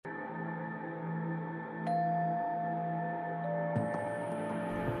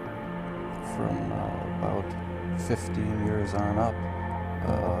from about 15 years on up,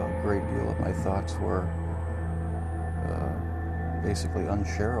 a great deal of my thoughts were basically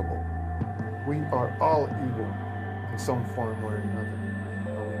unshareable. We are all evil in some form or another.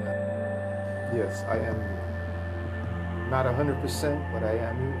 Yes, I am not 100%, but I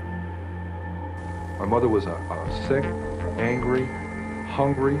am evil. My mother was a sick, angry,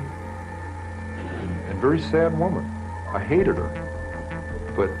 hungry, and very sad woman. I hated her,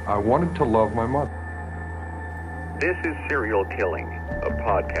 but I wanted to love my mother. This is Serial Killing, a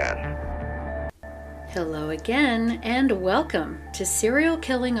podcast. Hello again, and welcome to Serial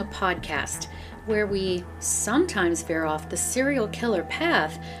Killing, a podcast, where we sometimes veer off the serial killer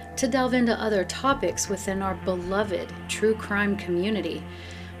path to delve into other topics within our beloved true crime community.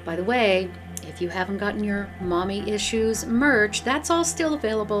 By the way, if you haven't gotten your Mommy Issues merch, that's all still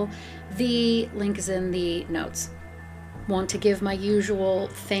available. The link is in the notes. Want to give my usual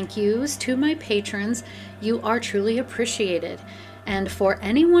thank yous to my patrons. You are truly appreciated. And for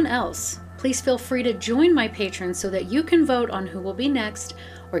anyone else, please feel free to join my patrons so that you can vote on who will be next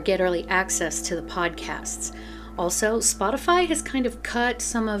or get early access to the podcasts. Also, Spotify has kind of cut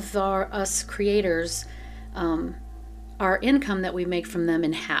some of us creators, our income that we make from them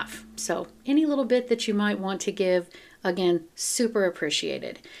in half. So any little bit that you might want to give, again, super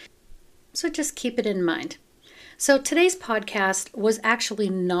appreciated. So just keep it in mind. So today's podcast was actually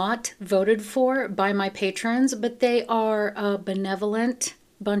not voted for by my patrons, but they are a benevolent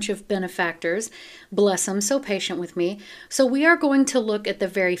bunch of benefactors. Bless them, so patient with me. So we are going to look at the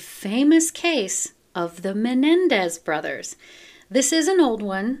very famous case of the Menendez brothers. This is an old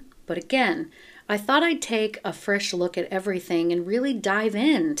one, but again, I thought I'd take a fresh look at everything and really dive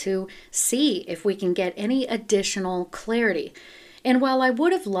in to see if we can get any additional clarity. And while I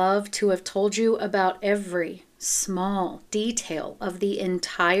would have loved to have told you about every small detail of the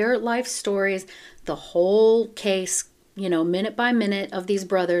entire life stories, the whole case, minute by minute of these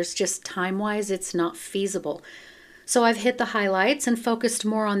brothers, just time-wise, it's not feasible. So I've hit the highlights and focused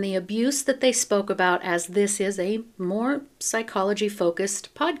more on the abuse that they spoke about, as this is a more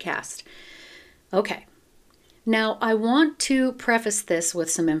psychology-focused podcast. Okay, now I want to preface this with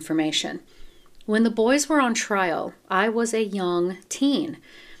some information. When the boys were on trial, I was a young teen,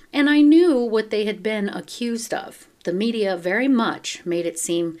 and I knew what they had been accused of. The media very much made it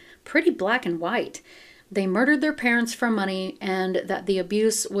seem pretty black and white. They murdered their parents for money, and that the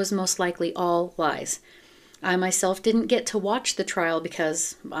abuse was most likely all lies. I myself didn't get to watch the trial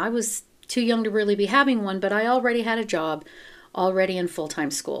because I was too young to really be having one, but I already had a job, already in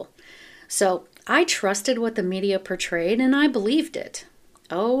full-time school. So I trusted what the media portrayed, and I believed it.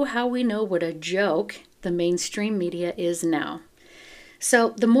 Oh, how we know what a joke the mainstream media is now.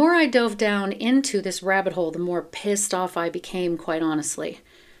 So the more I dove down into this rabbit hole, the more pissed off I became, quite honestly.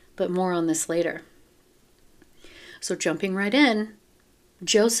 But more on this later. So jumping right in,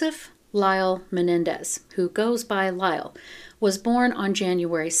 Joseph Lyle Menendez, who goes by Lyle, was born on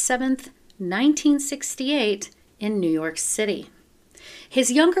January 7th, 1968 in New York City.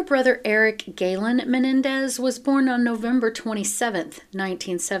 His younger brother Eric Galen Menendez was born on November 27th,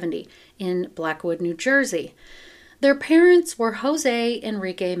 1970 in Blackwood, New Jersey. Their parents were Jose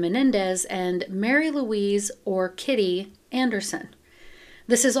Enrique Menendez and Mary Louise or Kitty Anderson.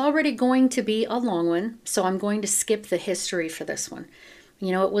 This is already going to be a long one, so I'm going to skip the history for this one.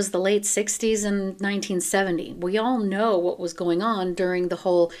 It was the late 60s and 1970. We all know what was going on during the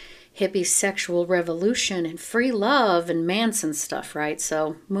whole hippie sexual revolution and free love and Manson stuff, right?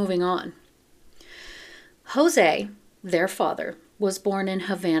 So moving on. Jose, their father, was born in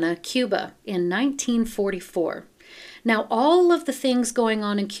Havana, Cuba in 1944. Now, all of the things going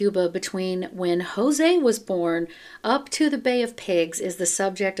on in Cuba between when Jose was born up to the Bay of Pigs is the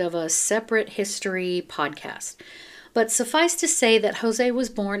subject of a separate history podcast. But suffice to say that Jose was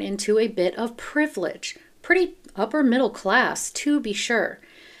born into a bit of privilege, pretty upper middle class, to be sure.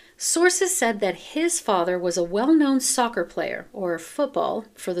 Sources said that his father was a well-known soccer player, or football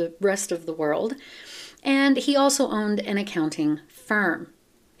for the rest of the world, and he also owned an accounting firm.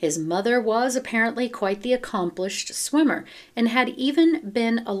 His mother was apparently quite the accomplished swimmer and had even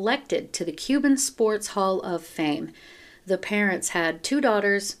been elected to the Cuban Sports Hall of Fame. The parents had 2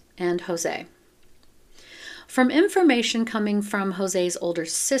 daughters and Jose. From information coming from Jose's older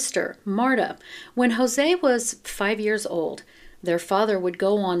sister, Marta, when Jose was 5 years old, their father would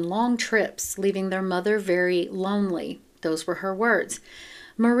go on long trips, leaving their mother very lonely. Those were her words.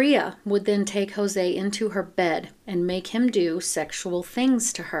 Maria would then take Jose into her bed and make him do sexual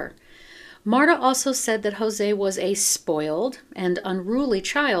things to her. Marta also said that Jose was a spoiled and unruly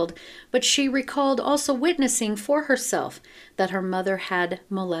child, but she recalled also witnessing for herself that her mother had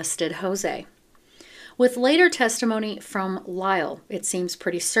molested Jose. With later testimony from Lyle, it seems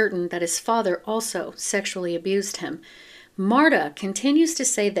pretty certain that his father also sexually abused him. Marta continues to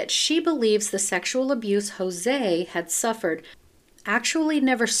say that she believes the sexual abuse Jose had suffered actually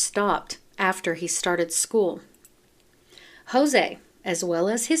never stopped after he started school. Jose, as well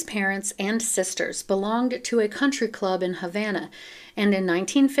as his parents and sisters, belonged to a country club in Havana, and in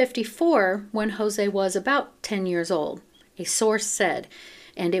 1954, when Jose was about 10 years old, a source said,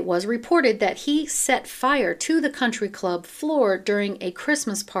 and it was reported that he set fire to the country club floor during a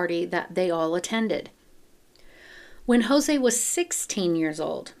Christmas party that they all attended. When Jose was 16 years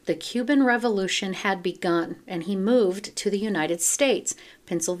old, the Cuban Revolution had begun, and he moved to the United States,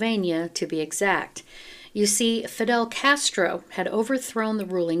 Pennsylvania to be exact. You see, Fidel Castro had overthrown the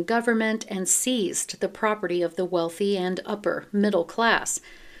ruling government and seized the property of the wealthy and upper middle class.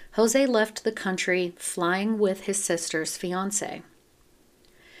 Jose left the country flying with his sister's fiancé.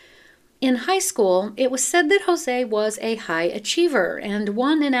 In high school, it was said that Jose was a high achiever and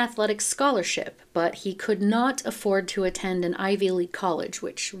won an athletic scholarship, but he could not afford to attend an Ivy League college,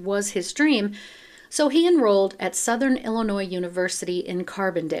 which was his dream, so he enrolled at Southern Illinois University in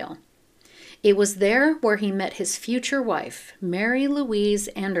Carbondale. It was there where he met his future wife, Mary Louise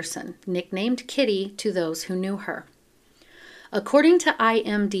Anderson, nicknamed Kitty to those who knew her. According to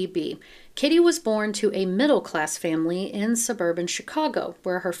IMDb, Kitty was born to a middle-class family in suburban Chicago,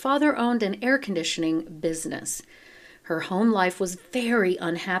 where her father owned an air conditioning business. Her home life was very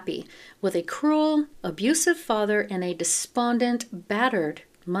unhappy, with a cruel, abusive father and a despondent, battered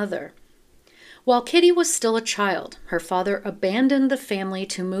mother. While Kitty was still a child, her father abandoned the family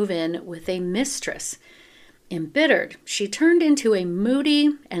to move in with a mistress. Embittered, she turned into a moody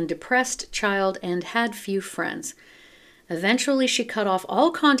and depressed child and had few friends. Eventually, she cut off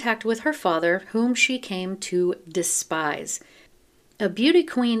all contact with her father, whom she came to despise. A beauty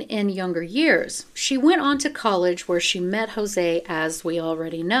queen in younger years, she went on to college where she met Jose, as we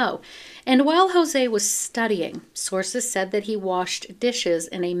already know. And while Jose was studying, sources said that he washed dishes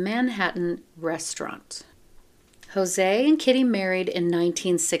in a Manhattan restaurant. Jose and Kitty married in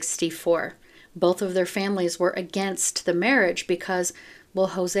 1964. Both of their families were against the marriage because, well,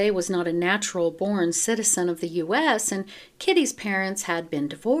 Jose was not a natural-born citizen of the U.S., and Kitty's parents had been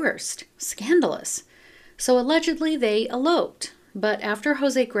divorced. Scandalous. So allegedly they eloped. But after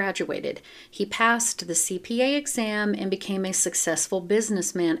Jose graduated, he passed the CPA exam and became a successful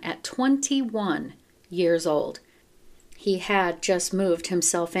businessman at 21 years old. He had just moved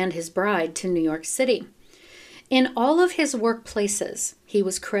himself and his bride to New York City. In all of his workplaces, he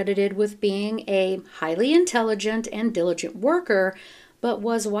was credited with being a highly intelligent and diligent worker, but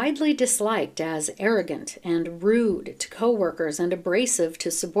was widely disliked as arrogant and rude to coworkers and abrasive to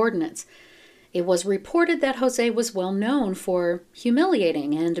subordinates. It was reported that Jose was well known for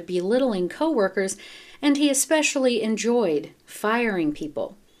humiliating and belittling coworkers, and he especially enjoyed firing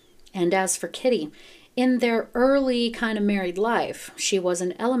people. And as for Kitty, in their early kind of married life, she was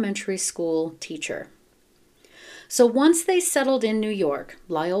an elementary school teacher. So once they settled in New York,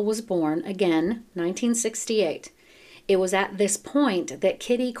 Lyle was born, again, 1968. It was at this point that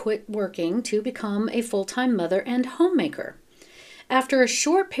Kitty quit working to become a full-time mother and homemaker. After a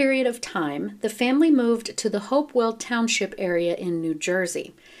short period of time, the family moved to the Hopewell Township area in New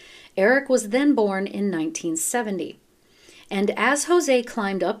Jersey. Eric was then born in 1970. And as Jose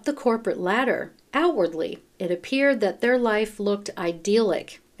climbed up the corporate ladder, outwardly, it appeared that their life looked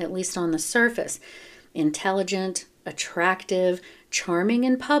idyllic, at least on the surface. Intelligent, attractive, charming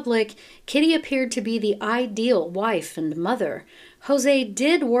in public, Kitty appeared to be the ideal wife and mother. Jose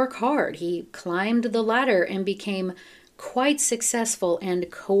did work hard. He climbed the ladder and became quite successful and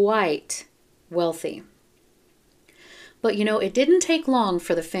quite wealthy. But it didn't take long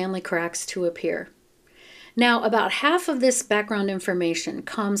for the family cracks to appear. Now, about half of this background information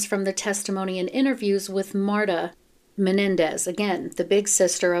comes from the testimony and interviews with Marta Menendez, again, the big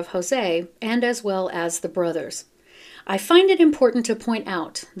sister of Jose, and as well as the brothers. I find it important to point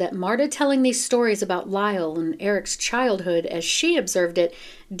out that Marta telling these stories about Lyle and Eric's childhood as she observed it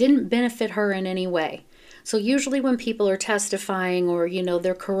didn't benefit her in any way. So usually when people are testifying or,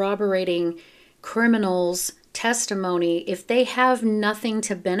 they're corroborating criminals' testimony, if they have nothing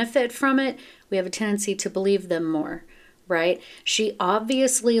to benefit from it, we have a tendency to believe them more, right? She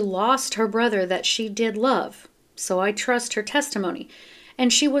obviously lost her brother that she did love, so I trust her testimony.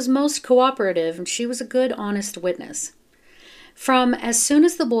 And she was most cooperative, and she was a good, honest witness. From as soon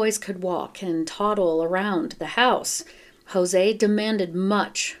as the boys could walk and toddle around the house, Jose demanded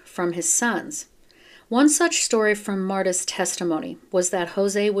much from his sons. One such story from Marta's testimony was that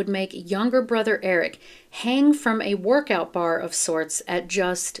Jose would make younger brother Eric hang from a workout bar of sorts at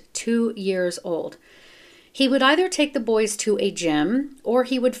just 2 years old. He would either take the boys to a gym or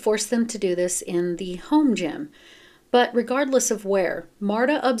he would force them to do this in the home gym. But regardless of where,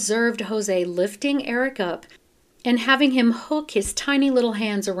 Marta observed Jose lifting Eric up and having him hook his tiny little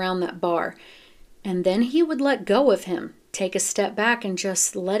hands around that bar. And then he would let go of him, take a step back and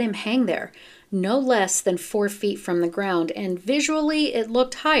just let him hang there, no less than 4 feet from the ground, and visually it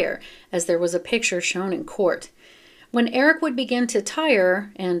looked higher, as there was a picture shown in court. When Eric would begin to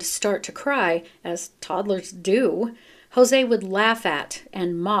tire and start to cry, as toddlers do, Jose would laugh at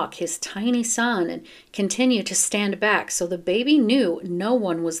and mock his tiny son and continue to stand back so the baby knew no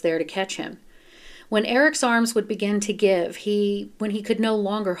one was there to catch him. When Eric's arms would begin to give, when he could no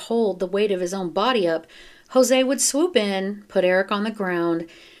longer hold the weight of his own body up, Jose would swoop in, put Eric on the ground,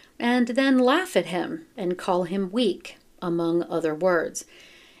 and then laugh at him and call him weak, among other words.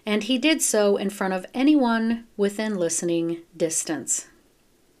 And he did so in front of anyone within listening distance.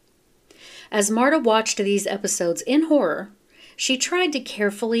 As Marta watched these episodes in horror, she tried to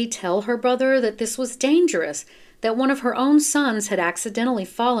carefully tell her brother that this was dangerous, that one of her own sons had accidentally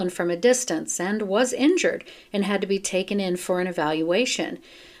fallen from a distance and was injured and had to be taken in for an evaluation.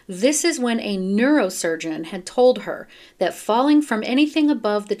 This is when a neurosurgeon had told her that falling from anything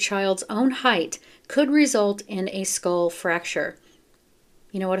above the child's own height could result in a skull fracture.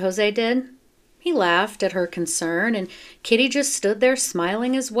 You know what Jose did? He laughed at her concern, and Kitty just stood there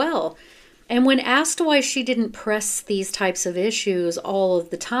smiling as well. And when asked why she didn't press these types of issues all of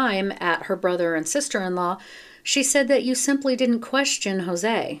the time at her brother and sister-in-law, she said that you simply didn't question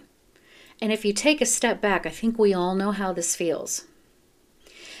Jose. And if you take a step back, I think we all know how this feels.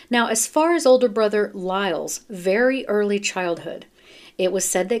 Now, as far as older brother Lyle's very early childhood, it was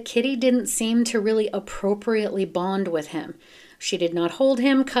said that Kitty didn't seem to really appropriately bond with him. She did not hold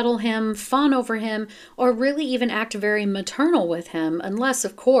him, cuddle him, fawn over him, or really even act very maternal with him, unless,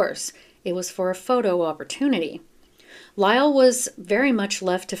 of course, it was for a photo opportunity. Lyle was very much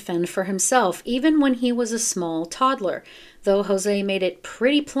left to fend for himself, even when he was a small toddler, though Jose made it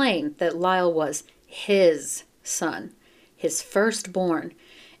pretty plain that Lyle was his son, his firstborn.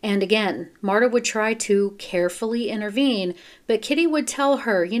 And again, Marta would try to carefully intervene, but Kitty would tell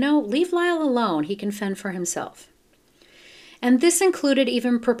her, leave Lyle alone, he can fend for himself. And this included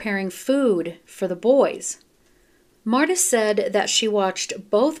even preparing food for the boys. Marta said that she watched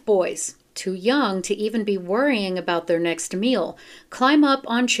both boys, too young to even be worrying about their next meal, climb up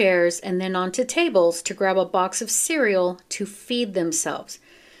on chairs and then onto tables to grab a box of cereal to feed themselves.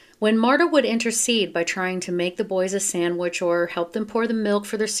 When Marta would intercede by trying to make the boys a sandwich or help them pour the milk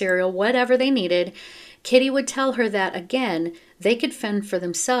for their cereal, whatever they needed, Kitty would tell her that, again, they could fend for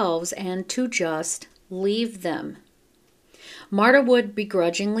themselves and to just leave them. Marta would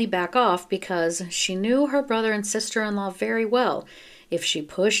begrudgingly back off because she knew her brother and sister-in-law very well. If she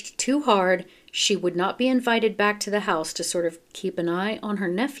pushed too hard, she would not be invited back to the house to sort of keep an eye on her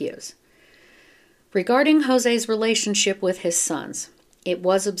nephews. Regarding Jose's relationship with his sons, it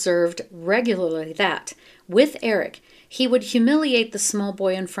was observed regularly that, with Eric, he would humiliate the small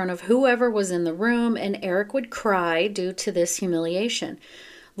boy in front of whoever was in the room, and Eric would cry due to this humiliation.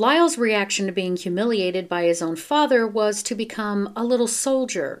 Lyle's reaction to being humiliated by his own father was to become a little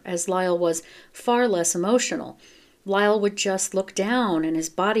soldier, as Lyle was far less emotional. Lyle would just look down and his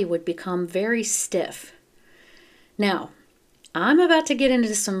body would become very stiff. Now, I'm about to get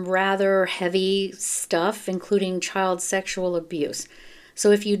into some rather heavy stuff, including child sexual abuse.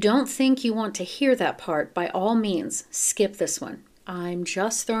 So if you don't think you want to hear that part, by all means, skip this one. I'm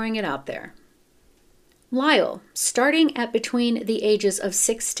just throwing it out there. Lyle, starting at between the ages of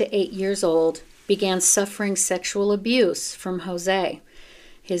 6 to 8 years old, began suffering sexual abuse from Jose,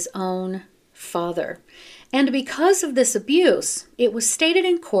 his own father. And because of this abuse, it was stated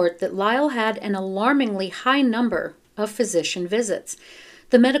in court that Lyle had an alarmingly high number of physician visits.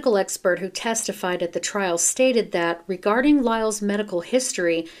 The medical expert who testified at the trial stated that regarding Lyle's medical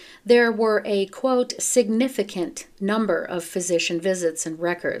history, there were a, quote, significant number of physician visits and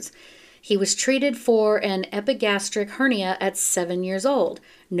records. He was treated for an epigastric hernia at 7 years old,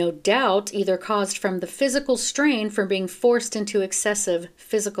 no doubt either caused from the physical strain from being forced into excessive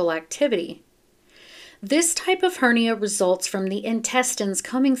physical activity. This type of hernia results from the intestines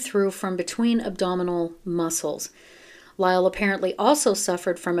coming through from between abdominal muscles. Lyle apparently also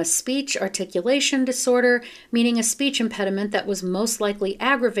suffered from a speech articulation disorder, meaning a speech impediment that was most likely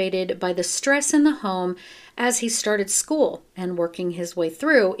aggravated by the stress in the home as he started school and working his way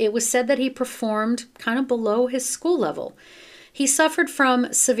through. It was said that he performed kind of below his school level. He suffered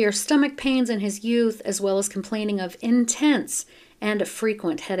from severe stomach pains in his youth, as well as complaining of intense and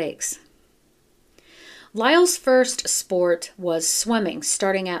frequent headaches. Lyle's first sport was swimming,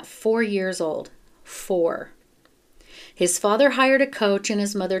 starting at 4 years old. 4. His father hired a coach and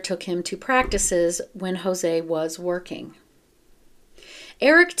his mother took him to practices when Jose was working.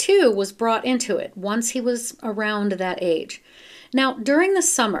 Eric, too, was brought into it once he was around that age. Now, during the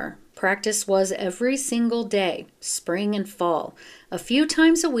summer, practice was every single day, spring and fall, a few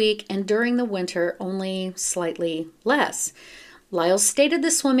times a week, and during the winter, only slightly less. Lyle stated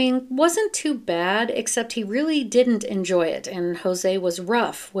the swimming wasn't too bad, except he really didn't enjoy it, and Jose was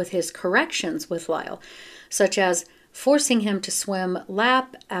rough with his corrections with Lyle, such as forcing him to swim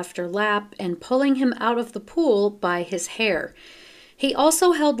lap after lap and pulling him out of the pool by his hair. He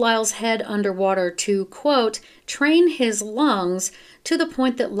also held Lyle's head underwater to, quote, train his lungs to the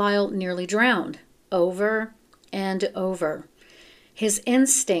point that Lyle nearly drowned, over and over. His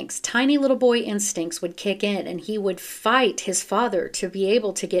instincts, tiny little boy instincts, would kick in and he would fight his father to be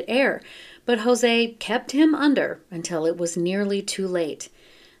able to get air, but Jose kept him under until it was nearly too late.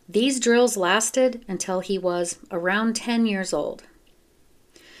 These drills lasted until he was around 10 years old.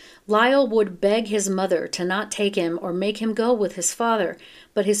 Lyle would beg his mother to not take him or make him go with his father,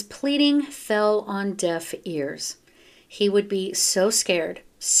 but his pleading fell on deaf ears. He would be so scared,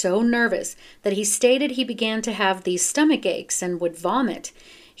 so nervous, that he stated he began to have these stomach aches and would vomit.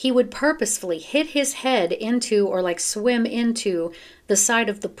 He would purposefully hit his head into or swim into the side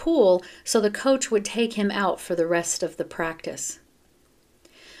of the pool so the coach would take him out for the rest of the practice.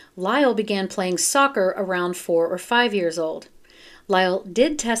 Lyle began playing soccer around 4 or 5 years old. Lyle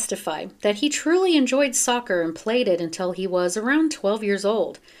did testify that he truly enjoyed soccer and played it until he was around 12 years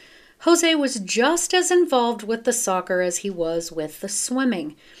old. Jose was just as involved with the soccer as he was with the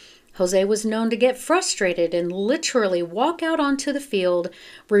swimming. Jose was known to get frustrated and literally walk out onto the field,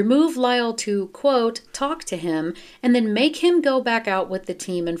 remove Lyle to, quote, talk to him, and then make him go back out with the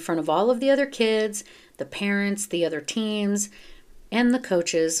team in front of all of the other kids, the parents, the other teams, and the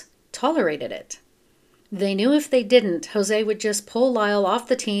coaches tolerated it. They knew if they didn't, Jose would just pull Lyle off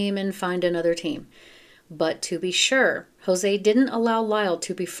the team and find another team. But to be sure, Jose didn't allow Lyle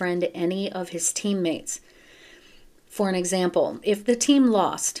to befriend any of his teammates. For an example, if the team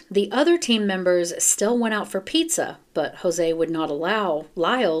lost, the other team members still went out for pizza, but Jose would not allow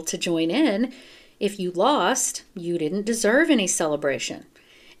Lyle to join in. If you lost, you didn't deserve any celebration.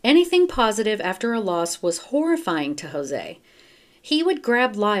 Anything positive after a loss was horrifying to Jose. He would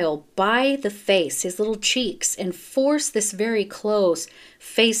grab Lyle by the face, his little cheeks, and force this very close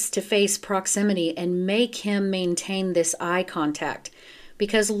face-to-face proximity and make him maintain this eye contact,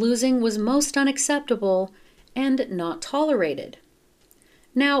 because losing was most unacceptable and not tolerated.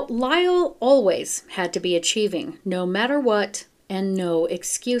 Now, Lyle always had to be achieving, no matter what, and no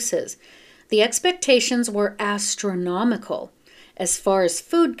excuses. The expectations were astronomical as far as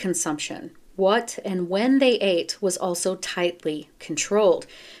food consumption. What and when they ate was also tightly controlled.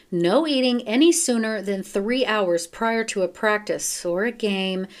 No eating any sooner than 3 hours prior to a practice or a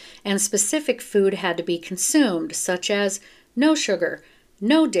game, and specific food had to be consumed, such as no sugar,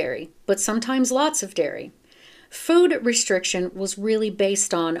 no dairy, but sometimes lots of dairy. Food restriction was really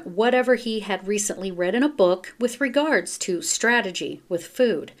based on whatever he had recently read in a book with regards to strategy with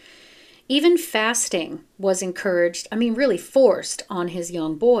food. Even fasting was encouraged, really forced on his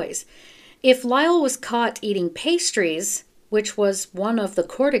young boys. If Lyle was caught eating pastries, which was one of the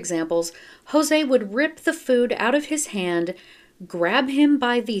court examples, Jose would rip the food out of his hand, grab him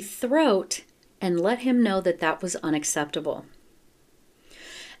by the throat, and let him know that that was unacceptable.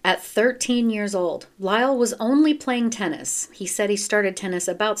 At 13 years old, Lyle was only playing tennis. He said he started tennis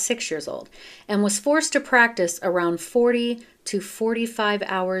about 6 years old and was forced to practice around 40 to 45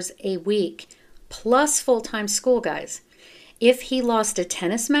 hours a week, plus full-time school guys. If he lost a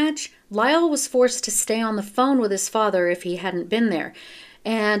tennis match, Lyle was forced to stay on the phone with his father if he hadn't been there,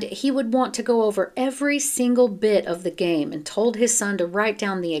 and he would want to go over every single bit of the game and told his son to write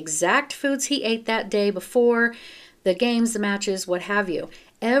down the exact foods he ate that day before, the games, the matches, what have you.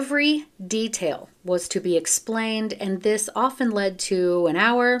 Every detail was to be explained, and this often led to an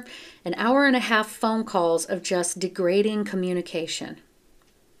hour and a half phone calls of just degrading communication.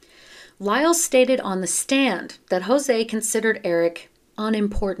 Lyle stated on the stand that Jose considered Eric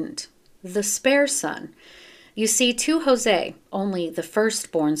unimportant, the spare son. You see, to Jose, only the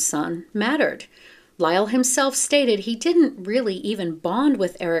firstborn son mattered. Lyle himself stated he didn't really even bond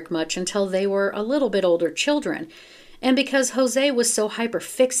with Eric much until they were a little bit older children. And because Jose was so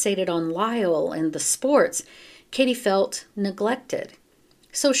hyper-fixated on Lyle and the sports, Kitty felt neglected.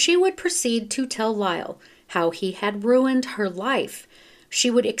 So she would proceed to tell Lyle how he had ruined her life. She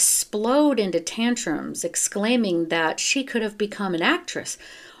would explode into tantrums, exclaiming that she could have become an actress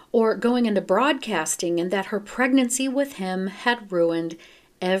or going into broadcasting and that her pregnancy with him had ruined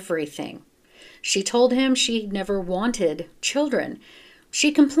everything. She told him she never wanted children.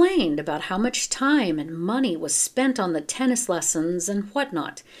 She complained about how much time and money was spent on the tennis lessons and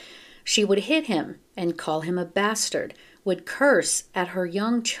whatnot. She would hit him and call him a bastard, would curse at her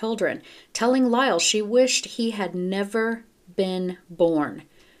young children, telling Lyle she wished he had never been born.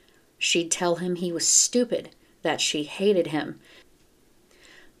 She'd tell him he was stupid, that she hated him.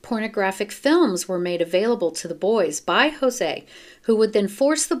 Pornographic films were made available to the boys by Jose, who would then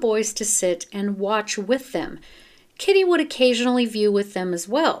force the boys to sit and watch with them. Kitty would occasionally view with them as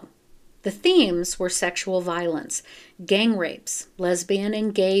well. The themes were sexual violence, gang rapes, lesbian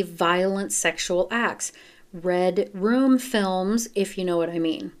and gay violent sexual acts, red room films, if you know what I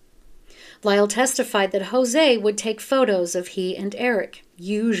mean. Lyle testified that Jose would take photos of he and Eric,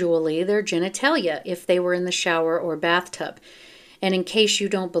 usually their genitalia, if they were in the shower or bathtub. And in case you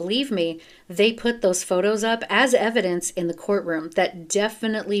don't believe me, they put those photos up as evidence in the courtroom that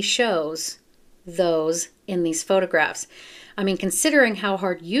definitely shows those in these photographs. I mean, considering how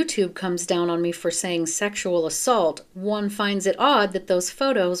hard YouTube comes down on me for saying sexual assault, one finds it odd that those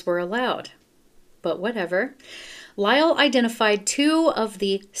photos were allowed. But whatever. Lyle identified 2 of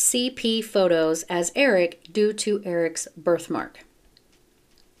the CP photos as Eric due to Eric's birthmark.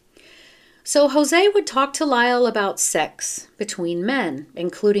 So Jose would talk to Lyle about sex between men,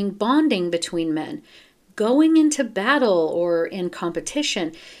 including bonding between men, going into battle or in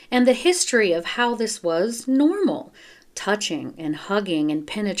competition, and the history of how this was normal. Touching and hugging and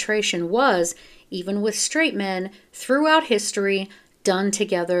penetration was, even with straight men, throughout history, done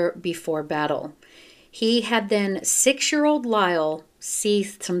together before battle. He had then 6-year-old Lyle see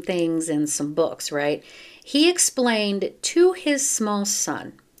some things in some books, right? He explained to his small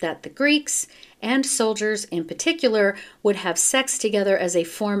son that the Greeks and soldiers in particular would have sex together as a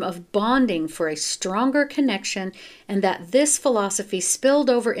form of bonding for a stronger connection, and that this philosophy spilled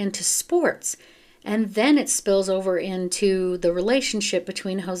over into sports, and then it spills over into the relationship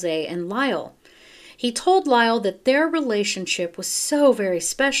between Jose and Lyle. He told Lyle that their relationship was so very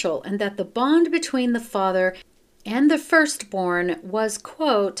special and that the bond between the father and the firstborn was,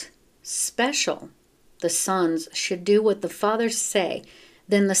 quote, special. The sons should do what the fathers say.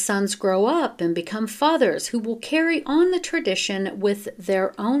 Then the sons grow up and become fathers who will carry on the tradition with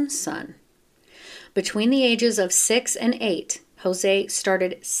their own son. Between the ages of 6 and 8, Jose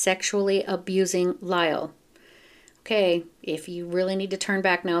started sexually abusing Lyle. Okay, if you really need to turn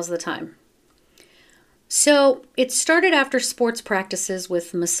back, now's the time. So it started after sports practices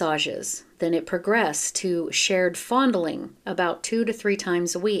with massages. Then it progressed to shared fondling about 2 to 3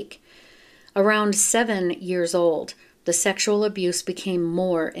 times a week. Around 7 years old, the sexual abuse became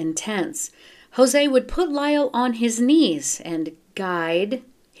more intense. Jose would put Lyle on his knees and guide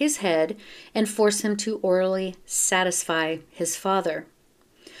his head and force him to orally satisfy his father.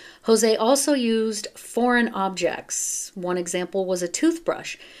 Jose also used foreign objects. One example was a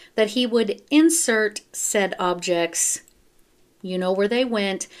toothbrush that he would insert said objects, you know where they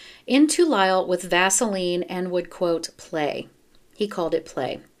went, into Lyle with Vaseline and would, quote, play. He called it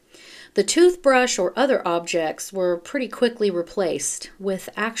play. The toothbrush or other objects were pretty quickly replaced with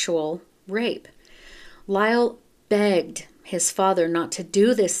actual rape. Lyle begged his father not to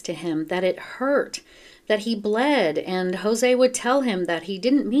do this to him, that it hurt, that he bled, and Jose would tell him that he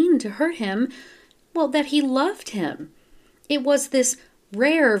didn't mean to hurt him, well, that he loved him. It was this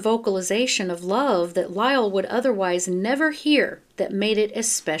rare vocalization of love that Lyle would otherwise never hear that made it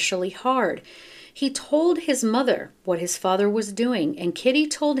especially hard. He told his mother what his father was doing, and Kitty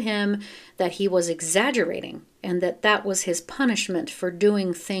told him that he was exaggerating and that that was his punishment for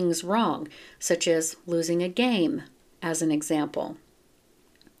doing things wrong, such as losing a game, as an example.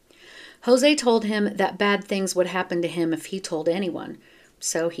 Jose told him that bad things would happen to him if he told anyone,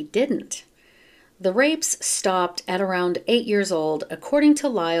 so he didn't. The rapes stopped at around 8 years old, according to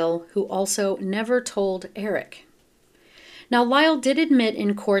Lyle, who also never told Eric. Now, Lyle did admit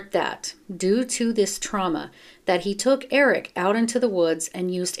in court that, due to this trauma, that he took Eric out into the woods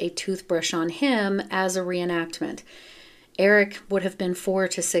and used a toothbrush on him as a reenactment. Eric would have been 4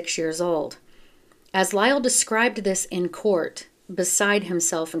 to 6 years old. As Lyle described this in court, beside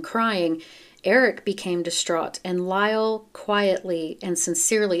himself and crying, Eric became distraught, and Lyle quietly and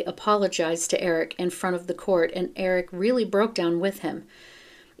sincerely apologized to Eric in front of the court, and Eric really broke down with him.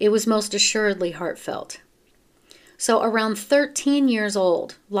 It was most assuredly heartfelt. So around 13 years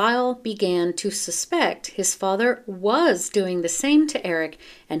old, Lyle began to suspect his father was doing the same to Eric,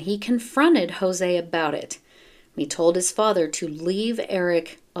 and he confronted Jose about it. He told his father to leave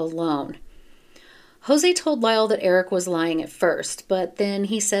Eric alone. Jose told Lyle that Eric was lying at first, but then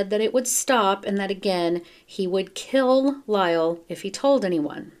he said that it would stop and that again he would kill Lyle if he told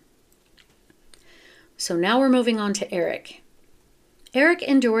anyone. So now we're moving on to Eric. Eric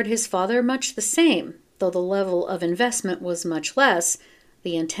endured his father much the same, though the level of investment was much less.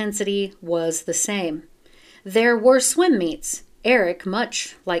 The intensity was the same. There were swim meets. Eric,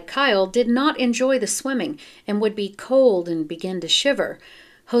 much like Kyle, did not enjoy the swimming and would be cold and begin to shiver.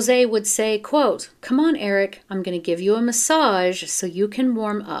 Jose would say, quote, "Come on, Eric, I'm going to give you a massage so you can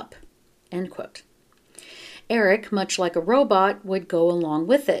warm up," end quote. Eric, much like a robot, would go along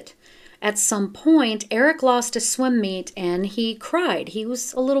with it. At some point, Eric lost a swim meet and he cried. He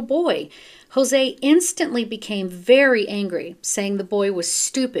was a little boy. Jose instantly became very angry, saying the boy was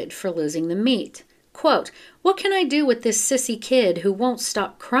stupid for losing the meet. Quote, "What can I do with this sissy kid who won't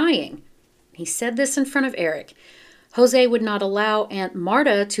stop crying?" He said this in front of Eric. Jose would not allow Aunt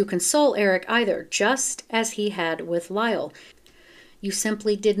Marta to console Eric either, just as he had with Lyle. "You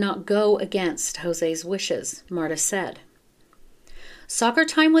simply did not go against Jose's wishes," Marta said. Soccer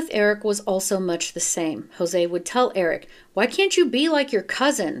time with Eric was also much the same. Jose would tell Eric, "Why can't you be like your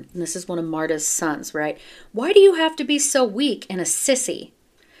cousin?" And this is one of Marta's sons, right? "Why do you have to be so weak and a sissy?"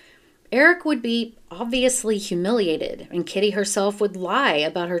 Eric would be obviously humiliated, and Kitty herself would lie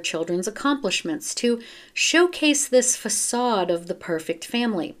about her children's accomplishments to showcase this facade of the perfect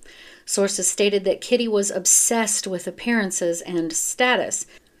family. Sources stated that Kitty was obsessed with appearances and status.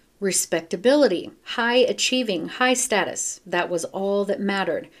 Respectability, high achieving, high status, that was all that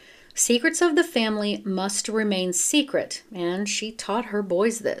mattered. Secrets of the family must remain secret, and she taught her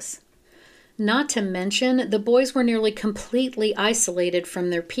boys this. Not to mention, the boys were nearly completely isolated from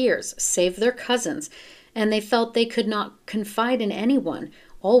their peers, save their cousins, and they felt they could not confide in anyone,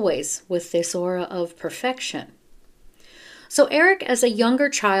 always with this aura of perfection. So Eric, as a younger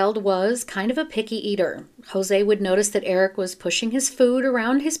child, was kind of a picky eater. Jose would notice that Eric was pushing his food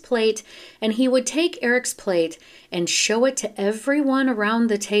around his plate, and he would take Eric's plate and show it to everyone around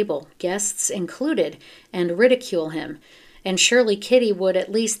the table, guests included, and ridicule him. And surely Kitty would at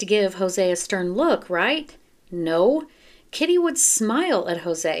least give Jose a stern look, right? No. Kitty would smile at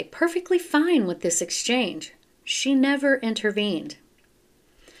Jose, perfectly fine with this exchange. She never intervened.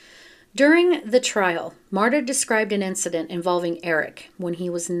 During the trial, Marta described an incident involving Eric when he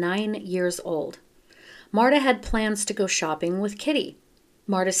was 9 years old. Marta had plans to go shopping with Kitty.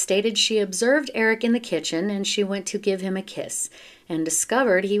 Marta stated she observed Eric in the kitchen and she went to give him a kiss and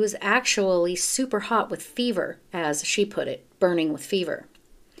discovered he was actually super hot with fever, as she put it, burning with fever.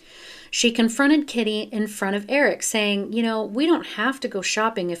 She confronted Kitty in front of Eric, saying, "We don't have to go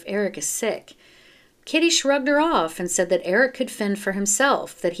shopping if Eric is sick." Kitty shrugged her off and said that Eric could fend for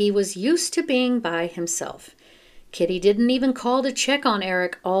himself, that he was used to being by himself. Kitty didn't even call to check on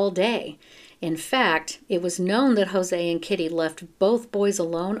Eric all day. In fact, it was known that Jose and Kitty left both boys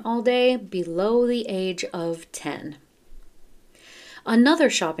alone all day below the age of 10. Another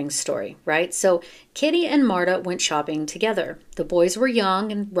shopping story, right? So Kitty and Marta went shopping together. The boys were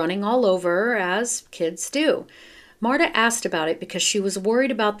young and running all over, as kids do. Marta asked about it because she was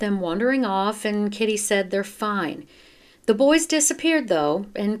worried about them wandering off, and Kitty said they're fine. The boys disappeared, though,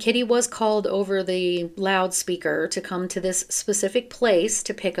 and Kitty was called over the loudspeaker to come to this specific place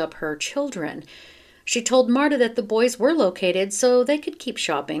to pick up her children. She told Marta that the boys were located so they could keep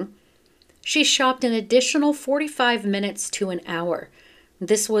shopping. She shopped an additional 45 minutes to an hour.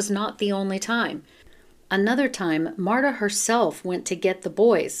 This was not the only time. Another time, Marta herself went to get the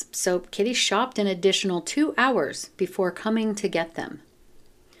boys, so Kitty shopped an additional 2 hours before coming to get them.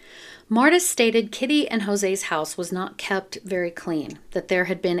 Marta stated Kitty and Jose's house was not kept very clean, that there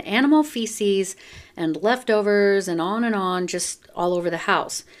had been animal feces and leftovers and on, just all over the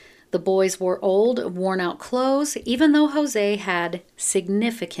house. The boys wore old, worn-out clothes, even though Jose had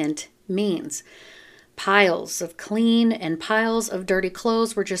significant means. Piles of clean and piles of dirty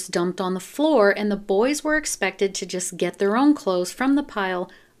clothes were just dumped on the floor, and the boys were expected to just get their own clothes from the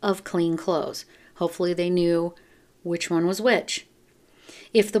pile of clean clothes. Hopefully they knew which one was which.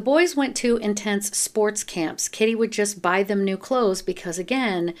 If the boys went to intense sports camps, Kitty would just buy them new clothes because,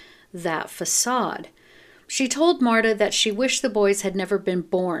 again, that facade. She told Marta that she wished the boys had never been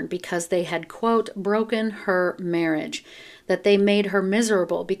born because they had, quote, broken her marriage, that they made her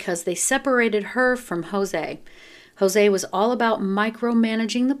miserable because they separated her from Jose. Jose was all about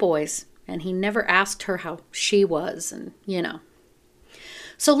micromanaging the boys, and he never asked her how she was, and.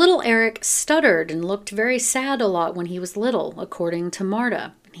 So little Eric stuttered and looked very sad a lot when he was little, according to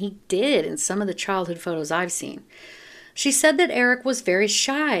Marta. He did in some of the childhood photos I've seen. She said that Eric was very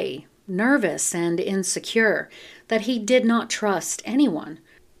shy, nervous, and insecure, that he did not trust anyone.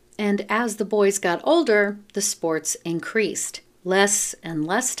 And as the boys got older, the sports increased. Less and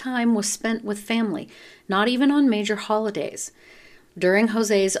less time was spent with family, not even on major holidays. During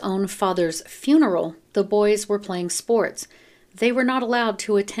Jose's own father's funeral, the boys were playing sports. They were not allowed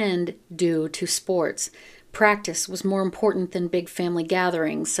to attend due to sports. Practice was more important than big family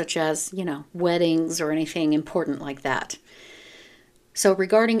gatherings, such as, weddings or anything important like that. So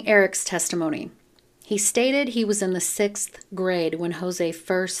regarding Eric's testimony, he stated he was in the 6th grade when Jose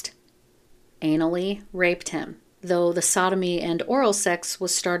first anally raped him, though the sodomy and oral sex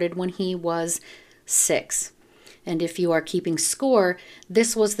was started when he was 6. And if you are keeping score,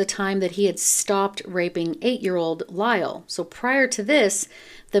 this was the time that he had stopped raping 8-year-old Lyle. So prior to this,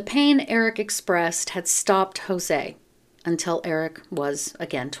 the pain Eric expressed had stopped Jose until Eric was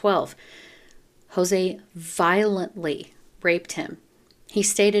again 12. Jose violently raped him. He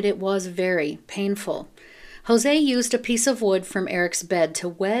stated it was very painful. Jose used a piece of wood from Eric's bed to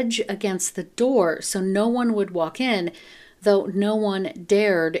wedge against the door so no one would walk in, though no one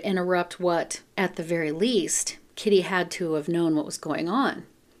dared interrupt what, at the very least, Kitty had to have known what was going on.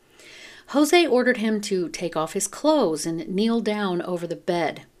 Jose ordered him to take off his clothes and kneel down over the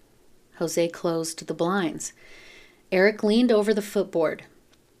bed. Jose closed the blinds. Eric leaned over the footboard.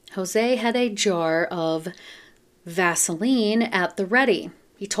 Jose had a jar of Vaseline at the ready.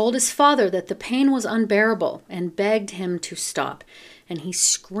 He told his father that the pain was unbearable and begged him to stop, and he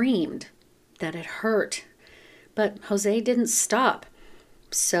screamed that it hurt. But Jose didn't stop,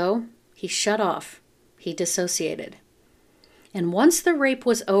 so he shut off. He dissociated. And once the rape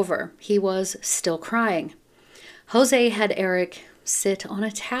was over, he was still crying. Jose had Eric sit on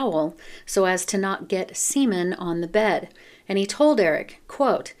a towel so as to not get semen on the bed, and he told Eric,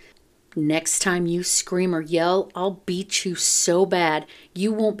 quote, "Next time you scream or yell, I'll beat you so bad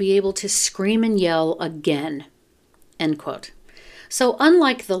you won't be able to scream and yell again." End quote. So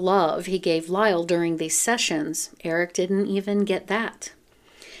unlike the love he gave Lyle during these sessions, Eric didn't even get that.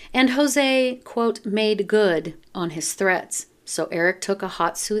 And Jose, quote, made good on his threats. So Eric took a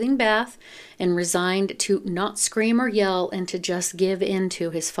hot soothing bath and resigned to not scream or yell and to just give in to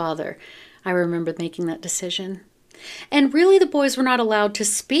his father. I remember making that decision. And really the boys were not allowed to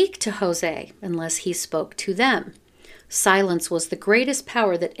speak to Jose unless he spoke to them. Silence was the greatest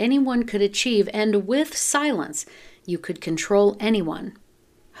power that anyone could achieve, and with silence, you could control anyone.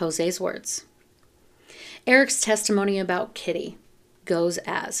 Jose's words. Eric's testimony about Kitty goes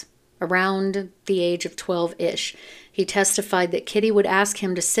as, around the age of 12-ish, he testified that Kitty would ask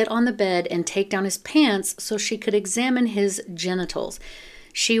him to sit on the bed and take down his pants so she could examine his genitals.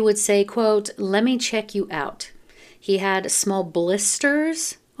 She would say, quote, "Let me check you out." He had small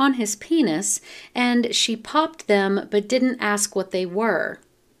blisters on his penis, and she popped them but didn't ask what they were.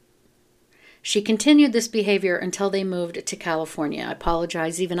 She continued this behavior until they moved to California. I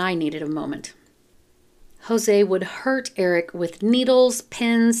apologize, even I needed a moment. Jose would hurt Eric with needles,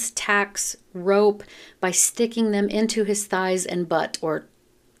 pins, tacks, rope by sticking them into his thighs and butt or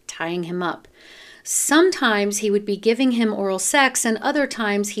tying him up. Sometimes he would be giving him oral sex, and other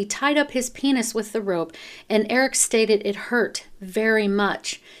times he tied up his penis with the rope, and Eric stated it hurt very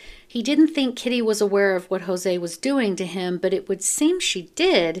much. He didn't think Kitty was aware of what Jose was doing to him, but it would seem she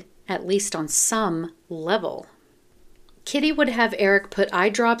did, at least on some level. Kitty would have Eric put eye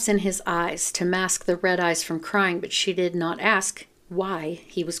drops in his eyes to mask the red eyes from crying, but she did not ask why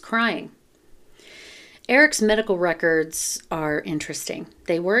he was crying. Eric's medical records are interesting.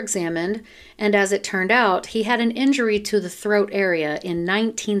 They were examined, and as it turned out, he had an injury to the throat area in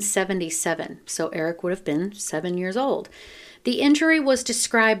 1977, so Eric would have been 7 years old. The injury was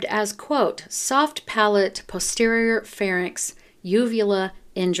described as, quote, "soft palate posterior pharynx uvula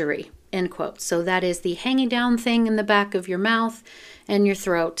injury," end quote. So that is the hanging down thing in the back of your mouth and your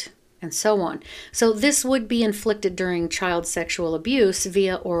throat, and so on. So this would be inflicted during child sexual abuse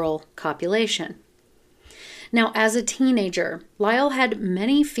via oral copulation. Now, as a teenager, Lyle had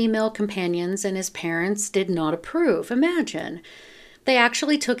many female companions, and his parents did not approve. Imagine. They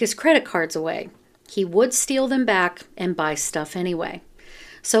actually took his credit cards away. He would steal them back and buy stuff anyway.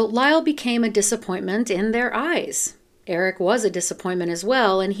 So Lyle became a disappointment in their eyes. Eric was a disappointment as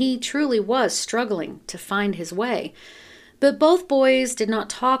well, and he truly was struggling to find his way. But both boys did not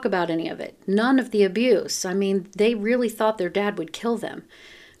talk about any of it, none of the abuse. I mean, they really thought their dad would kill them.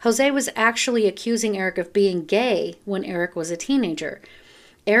 Jose was actually accusing Eric of being gay when Eric was a teenager.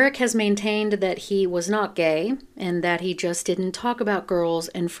 Eric has maintained that he was not gay and that he just didn't talk about girls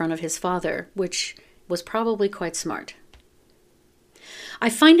in front of his father, which was probably quite smart.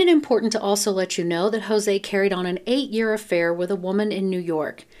 I find it important to also let you know that Jose carried on an 8-year affair with a woman in New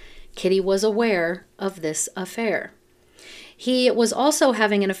York. Kitty was aware of this affair. He was also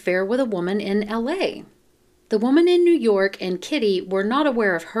having an affair with a woman in LA. The woman in New York and Kitty were not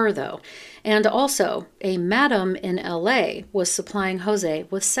aware of her, though, and also a madam in LA was supplying Jose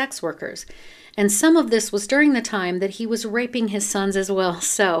with sex workers. And some of this was during the time that he was raping his sons as well.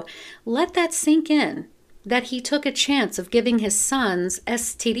 So let that sink in, that he took a chance of giving his sons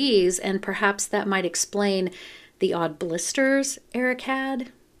STDs, and perhaps that might explain the odd blisters Eric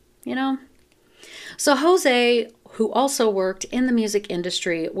had, you know? So Jose, who also worked in the music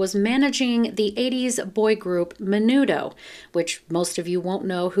industry, was managing the 80s boy group Menudo, which most of you won't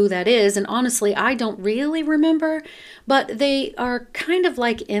know who that is, and honestly, I don't really remember, but they are kind of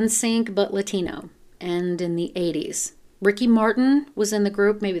like NSYNC, but Latino, and in the 80s. Ricky Martin was in the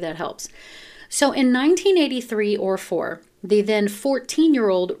group, maybe that helps. So in 1983 or 4, the then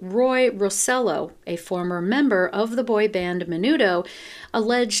 14-year-old Roy Rosello, a former member of the boy band Menudo,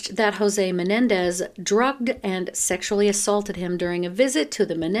 alleged that Jose Menendez drugged and sexually assaulted him during a visit to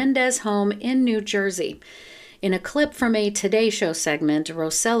the Menendez home in New Jersey. In a clip from a Today Show segment,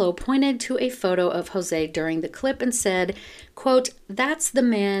 Rosello pointed to a photo of Jose during the clip and said, quote, "That's the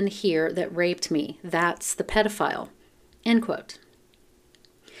man here that raped me. That's the pedophile," end quote.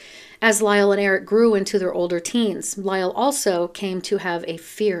 As Lyle and Eric grew into their older teens, Lyle also came to have a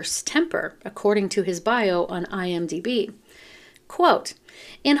fierce temper, according to his bio on IMDb. Quote,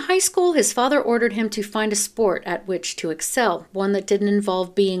 "In high school, his father ordered him to find a sport at which to excel, one that didn't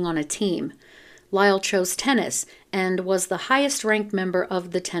involve being on a team. Lyle chose tennis and was the highest-ranked member of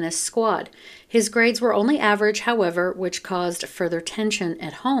the tennis squad. His grades were only average, however, which caused further tension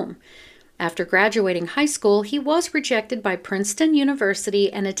at home. After graduating high school, he was rejected by Princeton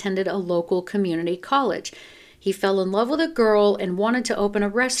University and attended a local community college. He fell in love with a girl and wanted to open a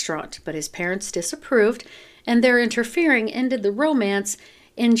restaurant, but his parents disapproved, and their interfering ended the romance,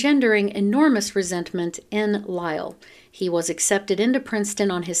 engendering enormous resentment in Lyle. He was accepted into Princeton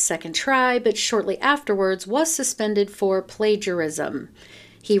on his second try, but shortly afterwards was suspended for plagiarism.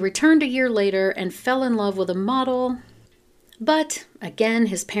 He returned a year later and fell in love with a model, but again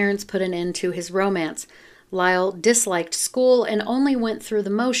his parents put an end to his romance. Lyle disliked school and only went through the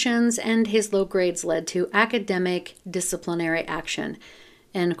motions, and his low grades led to academic disciplinary action,"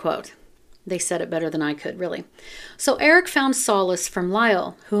 end quote. They said it better than I could, really. So Eric found solace from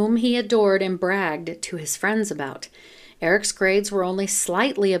Lyle, whom he adored and bragged to his friends about. Eric's grades were only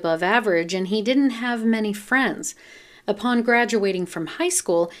slightly above average, and he didn't have many friends. Upon graduating from high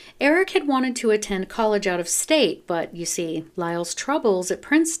school, Eric had wanted to attend college out of state, but you see, Lyle's troubles at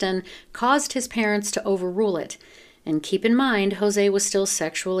Princeton caused his parents to overrule it. And keep in mind, Jose was still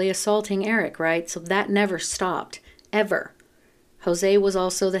sexually assaulting Eric, right? So that never stopped, ever. Jose was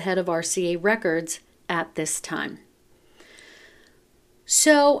also the head of RCA Records at this time.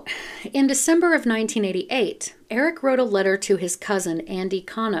 So, in December of 1988, Eric wrote a letter to his cousin, Andy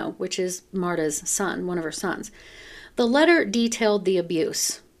Cano, which is Marta's son, one of her sons. The letter detailed the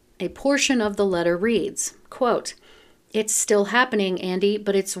abuse. A portion of the letter reads, quote, "It's still happening, Andy,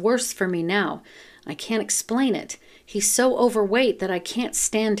 but it's worse for me now. I can't explain it. He's so overweight that I can't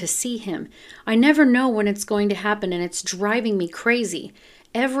stand to see him. I never know when it's going to happen, and it's driving me crazy.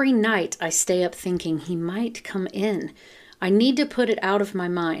 Every night I stay up thinking he might come in. I need to put it out of my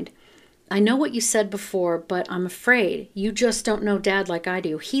mind. I know what you said before, but I'm afraid. You just don't know Dad like I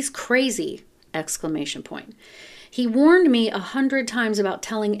do. He's crazy!" Exclamation point. "He warned me 100 times about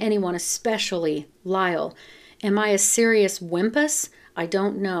telling anyone, especially Lyle. Am I a serious wimpus? I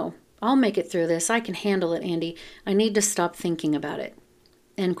don't know. I'll make it through this. I can handle it, Andy. I need to stop thinking about it."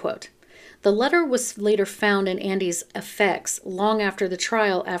 End quote. The letter was later found in Andy's effects long after the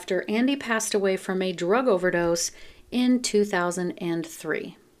trial, after Andy passed away from a drug overdose in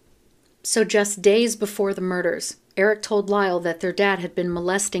 2003. So just days before the murders, Eric told Lyle that their dad had been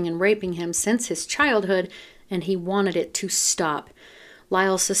molesting and raping him since his childhood, and he wanted it to stop.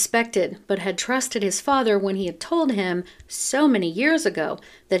 Lyle suspected, but had trusted his father when he had told him so many years ago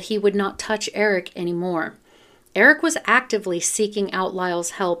that he would not touch Eric anymore. Eric was actively seeking out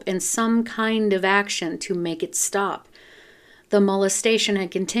Lyle's help in some kind of action to make it stop. The molestation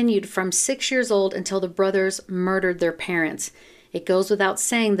had continued from 6 years old until the brothers murdered their parents. It goes without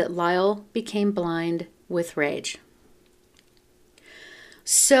saying that Lyle became blind with rage.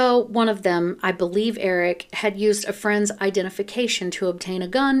 So one of them, I believe Eric, had used a friend's identification to obtain a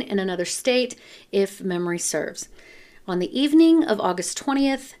gun in another state, if memory serves. On the evening of August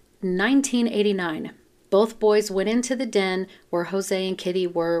 20th, 1989, both boys went into the den where Jose and Kitty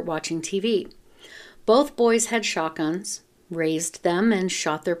were watching TV. Both boys had shotguns, raised them, and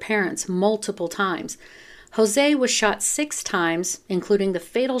shot their parents multiple times. Jose was shot 6 times, including the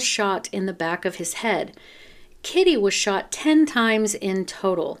fatal shot in the back of his head. Kitty was shot 10 times in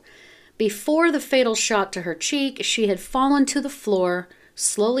total. Before the fatal shot to her cheek, she had fallen to the floor,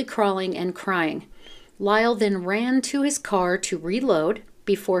 slowly crawling and crying. Lyle then ran to his car to reload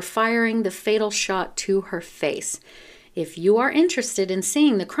before firing the fatal shot to her face. If you are interested in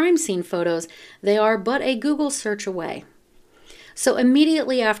seeing the crime scene photos, they are but a Google search away. So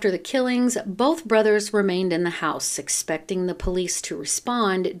immediately after the killings, both brothers remained in the house, expecting the police to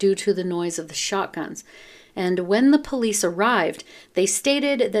respond due to the noise of the shotguns. And when the police arrived, they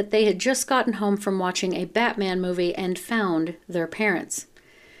stated that they had just gotten home from watching a Batman movie and found their parents.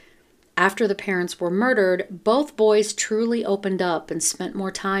 After the parents were murdered, both boys truly opened up and spent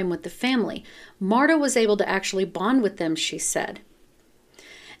more time with the family. Marta was able to actually bond with them, she said.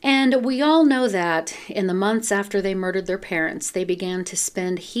 And we all know that in the months after they murdered their parents, they began to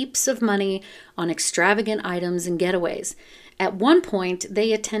spend heaps of money on extravagant items and getaways. At one point,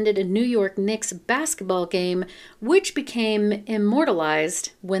 they attended a New York Knicks basketball game, which became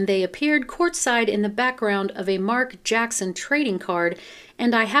immortalized when they appeared courtside in the background of a Mark Jackson trading card,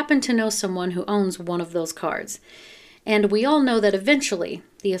 and I happen to know someone who owns one of those cards. And we all know that eventually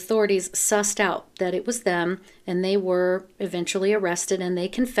the authorities sussed out that it was them, and they were eventually arrested, and they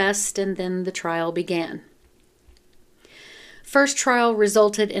confessed, and then the trial began. First trial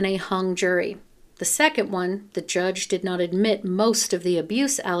resulted in a hung jury. The second one, the judge did not admit most of the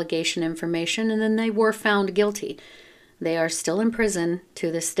abuse allegation information, and then they were found guilty. They are still in prison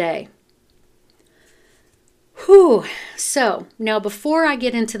to this day. Whew. So, now before I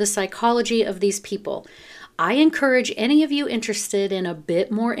get into the psychology of these people, I encourage any of you interested in a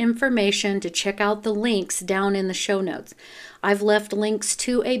bit more information to check out the links down in the show notes. I've left links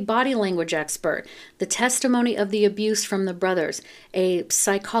to a body language expert, the testimony of the abuse from the brothers, a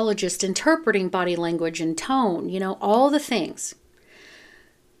psychologist interpreting body language and tone, all the things.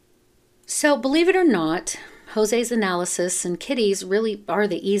 So believe it or not, Jose's analysis and Kitty's really are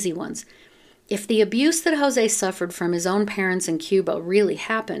the easy ones. If the abuse that Jose suffered from his own parents in Cuba really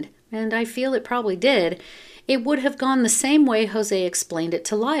happened, and I feel it probably did, it would have gone the same way Jose explained it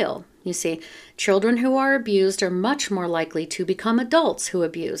to Lyle. You see, children who are abused are much more likely to become adults who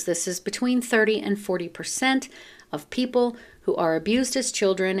abuse. This is between 30 and 40% of people who are abused as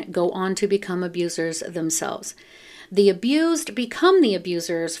children go on to become abusers themselves. The abused become the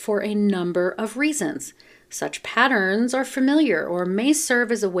abusers for a number of reasons. Such patterns are familiar or may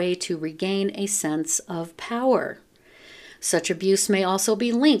serve as a way to regain a sense of power. Such abuse may also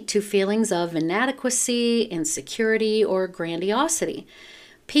be linked to feelings of inadequacy, insecurity, or grandiosity.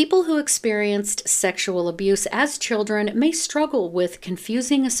 People who experienced sexual abuse as children may struggle with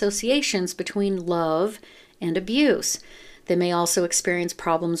confusing associations between love and abuse. They may also experience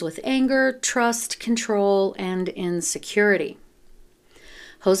problems with anger, trust, control, and insecurity.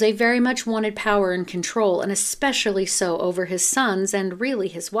 Jose very much wanted power and control, and especially so over his sons and really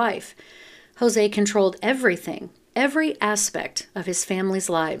his wife. Jose controlled everything, every aspect of his family's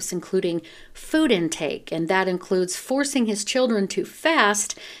lives, including food intake, and that includes forcing his children to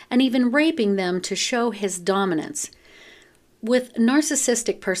fast and even raping them to show his dominance. With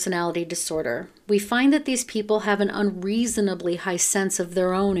narcissistic personality disorder, we find that these people have an unreasonably high sense of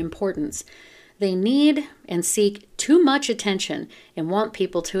their own importance. They need and seek too much attention and want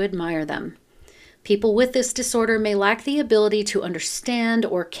people to admire them. People with this disorder may lack the ability to understand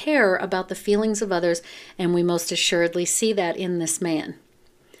or care about the feelings of others, and we most assuredly see that in this man.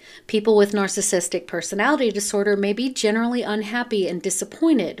 People with narcissistic personality disorder may be generally unhappy and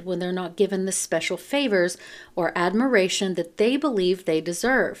disappointed when they're not given the special favors or admiration that they believe they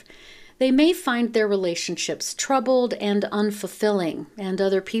deserve. They may find their relationships troubled and unfulfilling, and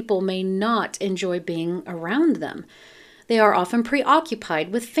other people may not enjoy being around them. They are often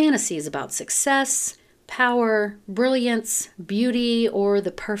preoccupied with fantasies about success, power, brilliance, beauty, or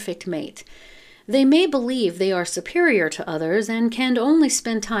the perfect mate. They may believe they are superior to others and can only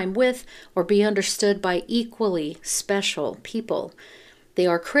spend time with or be understood by equally special people. They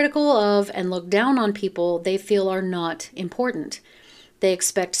are critical of and look down on people they feel are not important. They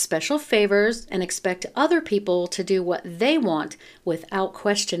expect special favors and expect other people to do what they want without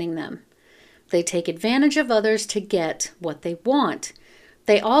questioning them. They take advantage of others to get what they want.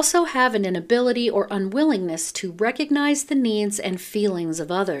 They also have an inability or unwillingness to recognize the needs and feelings of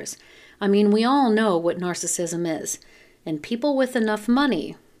others. I mean, we all know what narcissism is. And people with enough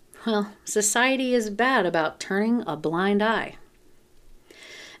money, well, society is bad about turning a blind eye.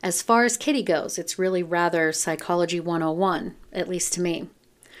 As far as Kitty goes, it's really rather Psychology 101, at least to me.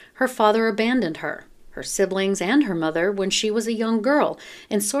 Her father abandoned her siblings, and her mother when she was a young girl,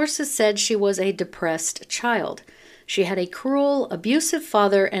 and sources said she was a depressed child. She had a cruel, abusive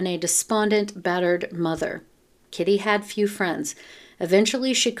father and a despondent, battered mother. Kitty had few friends.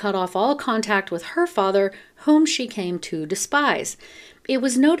 Eventually, she cut off all contact with her father, whom she came to despise. It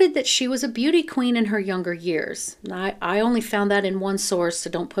was noted that she was a beauty queen in her younger years. I only found that in one source, so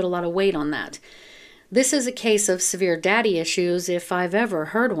don't put a lot of weight on that. This is a case of severe daddy issues if I've ever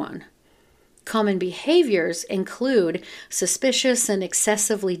heard one. Common behaviors include suspicious and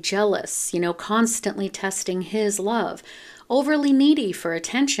excessively jealous, constantly testing his love, overly needy for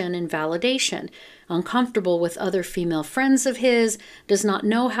attention and validation, uncomfortable with other female friends of his, does not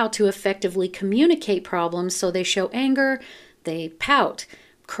know how to effectively communicate problems, so they show anger, they pout,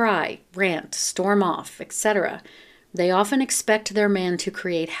 cry, rant, storm off, etc. They often expect their man to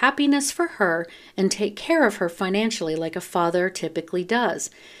create happiness for her and take care of her financially like a father typically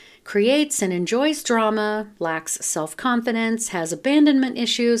does. Creates and enjoys drama, lacks self-confidence, has abandonment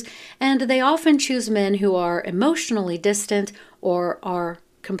issues, and they often choose men who are emotionally distant or are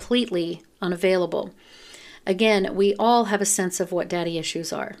completely unavailable. Again, we all have a sense of what daddy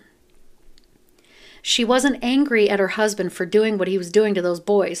issues are. She wasn't angry at her husband for doing what he was doing to those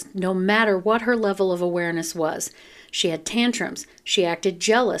boys, no matter what her level of awareness was. She had tantrums. She acted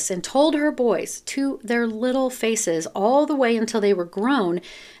jealous and told her boys to their little faces all the way until they were grown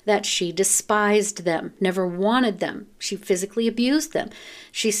that she despised them, never wanted them. She physically abused them.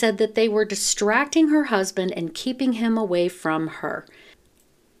 She said that they were distracting her husband and keeping him away from her.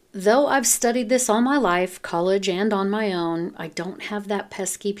 Though I've studied this all my life, college and on my own, I don't have that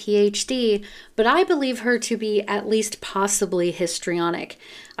pesky PhD, but I believe her to be at least possibly histrionic.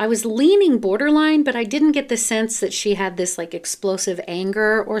 I was leaning borderline, but I didn't get the sense that she had this explosive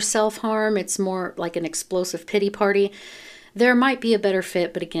anger or self-harm. It's more like an explosive pity party. There might be a better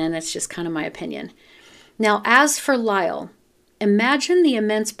fit, but again, that's just kind of my opinion. Now, as for Lyle, imagine the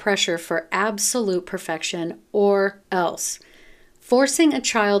immense pressure for absolute perfection or else. Forcing a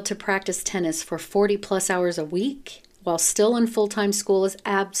child to practice tennis for 40 plus hours a week while still in full-time school is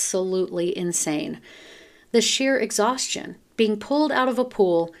absolutely insane. The sheer exhaustion, being pulled out of a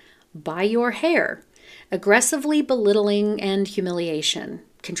pool by your hair, aggressively belittling and humiliation,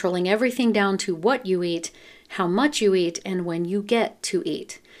 controlling everything down to what you eat, how much you eat, and when you get to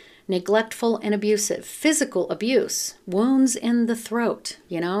eat. Neglectful and abusive, physical abuse, wounds in the throat,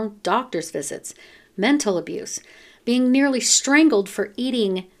 doctor's visits, mental abuse, being nearly strangled for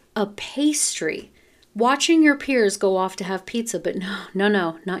eating a pastry, watching your peers go off to have pizza, but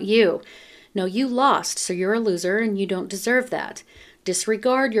no, not you. No, you lost, so you're a loser and you don't deserve that.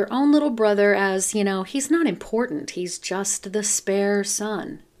 Disregard your own little brother as, he's not important. He's just the spare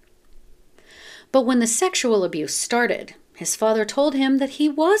son. But when the sexual abuse started, his father told him that he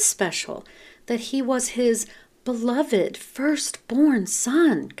was special, that he was his beloved firstborn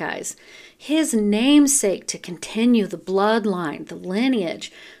son, guys. His namesake to continue the bloodline, the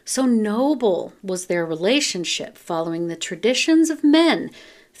lineage. So noble was their relationship, following the traditions of men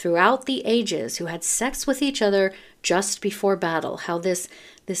throughout the ages who had sex with each other just before battle. How this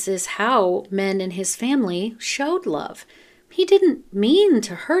is how men in his family showed love. He didn't mean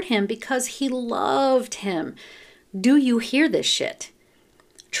to hurt him because he loved him. Do you hear this shit?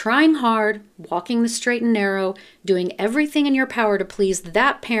 Trying hard, walking the straight and narrow, doing everything in your power to please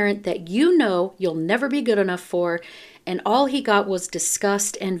that parent that you know you'll never be good enough for, and all he got was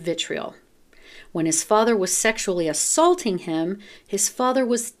disgust and vitriol. When his father was sexually assaulting him, his father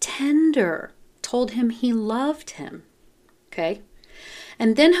was tender, told him he loved him. Okay?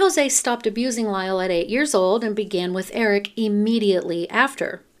 And then Jose stopped abusing Lyle at 8 years old and began with Eric immediately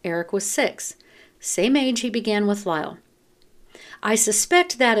after. Eric was 6. Same age he began with Lyle. I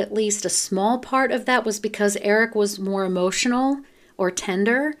suspect that at least a small part of that was because Eric was more emotional or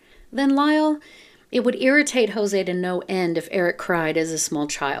tender than Lyle. It would irritate Jose to no end if Eric cried as a small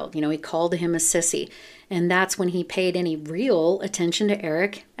child. He called him a sissy, and that's when he paid any real attention to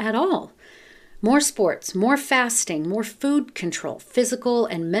Eric at all. More sports, more fasting, more food control, physical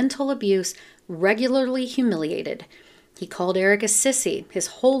and mental abuse, regularly humiliated. He called Eric a sissy his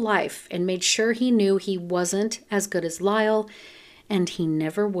whole life and made sure he knew he wasn't as good as Lyle, and he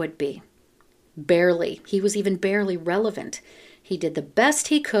never would be. Barely. He was even barely relevant. He did the best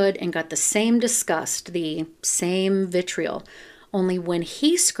he could and got the same disgust, the same vitriol. Only when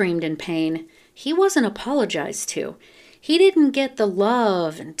he screamed in pain, he wasn't apologized to. He didn't get the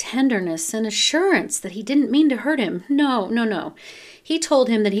love and tenderness and assurance that he didn't mean to hurt him. No. He told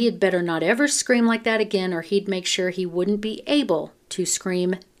him that he had better not ever scream like that again, or he'd make sure he wouldn't be able to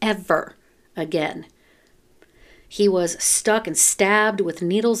scream ever again. He was stuck and stabbed with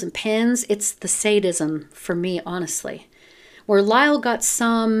needles and pins. It's the sadism for me, honestly. Where Lyle got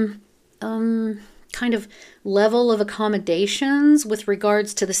some kind of level of accommodations with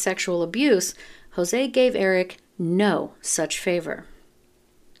regards to the sexual abuse, Jose gave Eric no such favor.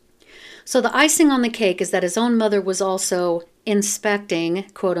 So the icing on the cake is that his own mother was also inspecting,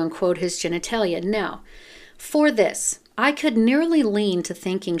 quote unquote, his genitalia. Now, for this, I could nearly lean to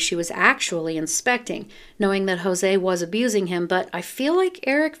thinking she was actually inspecting, knowing that Jose was abusing him, but I feel like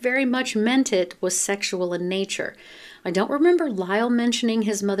Eric very much meant it was sexual in nature. I don't remember Lyle mentioning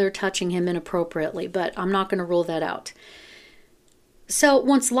his mother touching him inappropriately, but I'm not going to rule that out. So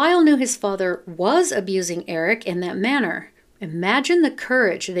once Lyle knew his father was abusing Eric in that manner, imagine the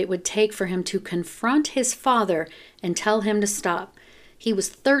courage that it would take for him to confront his father and tell him to stop. He was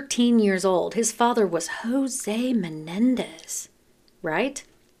 13 years old. His father was Jose Menendez, right?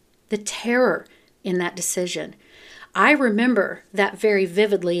 The terror in that decision. I remember that very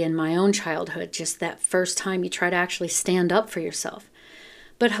vividly in my own childhood, just that first time you try to actually stand up for yourself.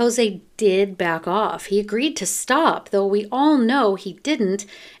 But Jose did back off. He agreed to stop, though we all know he didn't,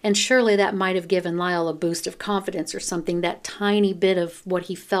 and surely that might have given Lyle a boost of confidence or something. That tiny bit of what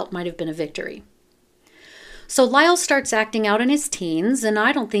he felt might have been a victory. So Lyle starts acting out in his teens, and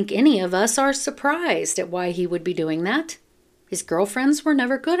I don't think any of us are surprised at why he would be doing that. His girlfriends were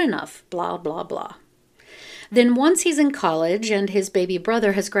never good enough, blah, blah, blah. Then once he's in college and his baby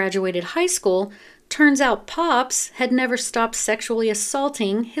brother has graduated high school, turns out Pops had never stopped sexually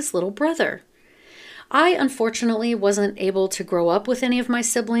assaulting his little brother. I unfortunately wasn't able to grow up with any of my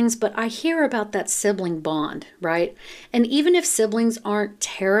siblings, but I hear about that sibling bond, right? And even if siblings aren't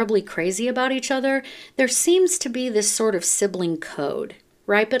terribly crazy about each other, there seems to be this sort of sibling code,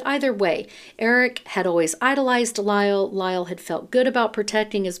 right? But either way, Eric had always idolized Lyle. Lyle had felt good about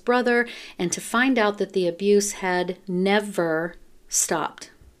protecting his brother, and to find out that the abuse had never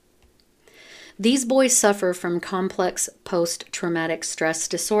stopped. These boys suffer from complex post-traumatic stress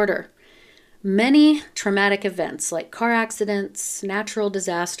disorder. Many traumatic events like car accidents, natural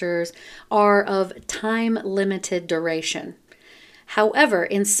disasters are of time-limited duration. However,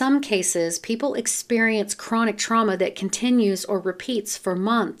 in some cases, people experience chronic trauma that continues or repeats for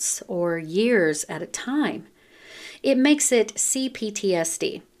months or years at a time. It makes it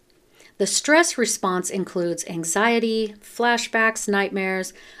CPTSD. The stress response includes anxiety, flashbacks,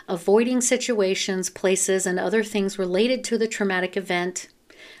 nightmares, avoiding situations, places, and other things related to the traumatic event,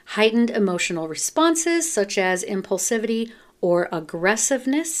 heightened emotional responses such as impulsivity or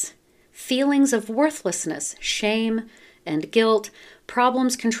aggressiveness, feelings of worthlessness, shame, and guilt,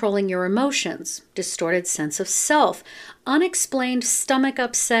 problems controlling your emotions, distorted sense of self, unexplained stomach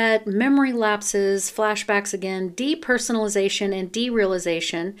upset, memory lapses, flashbacks again, depersonalization and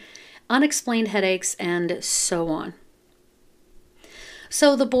derealization, unexplained headaches, and so on.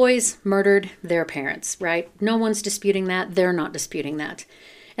 So the boys murdered their parents, right? No one's disputing that. They're not disputing that.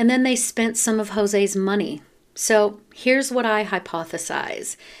 And then they spent some of Jose's money. So here's what I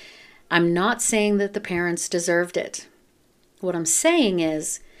hypothesize. I'm not saying that the parents deserved it. What I'm saying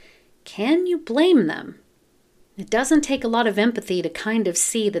is, can you blame them? It doesn't take a lot of empathy to kind of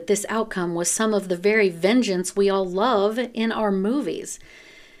see that this outcome was some of the very vengeance we all love in our movies.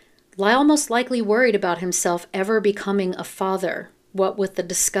 Lyle most likely worried about himself ever becoming a father, what with the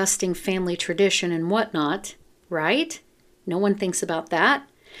disgusting family tradition and whatnot, right? No one thinks about that.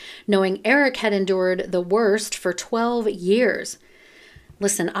 Knowing Eric had endured the worst for 12 years.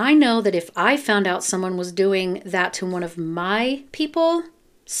 Listen, I know that if I found out someone was doing that to one of my people,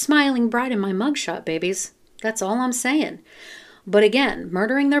 smiling bright in my mugshot, babies. That's all I'm saying. But again,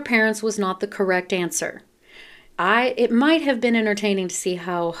 murdering their parents was not the correct answer. It might have been entertaining to see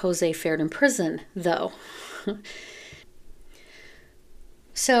how Jose fared in prison, though.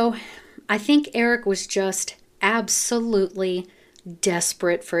 So, I think Eric was just absolutely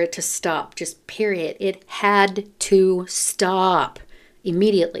desperate for it to stop. Just period. It had to stop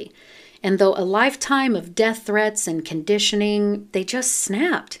immediately. And though a lifetime of death threats and conditioning, they just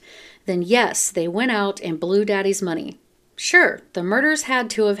snapped. Then yes, they went out and blew Daddy's money. Sure, the murders had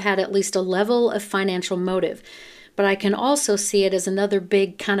to have had at least a level of financial motive. But I can also see it as another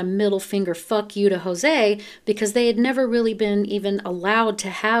big kind of middle finger fuck you to Jose, because they had never really been even allowed to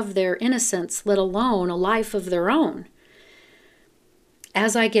have their innocence, let alone a life of their own.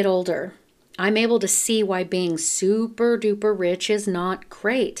 As I get older, I'm able to see why being super duper rich is not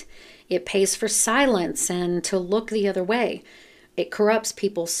great. It pays for silence and to look the other way. It corrupts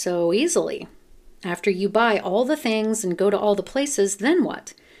people so easily. After you buy all the things and go to all the places, then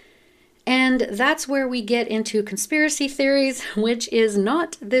what? And that's where we get into conspiracy theories, which is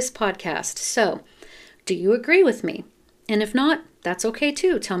not this podcast. So, do you agree with me? And if not, that's okay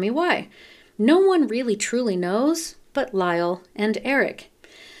too. Tell me why. No one really truly knows but Lyle and Eric.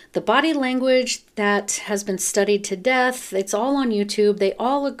 The body language that has been studied to death, it's all on YouTube. They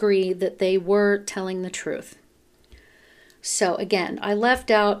all agree that they were telling the truth. So again, I left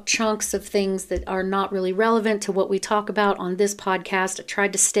out chunks of things that are not really relevant to what we talk about on this podcast. I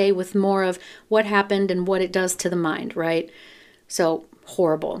tried to stay with more of what happened and what it does to the mind, right? So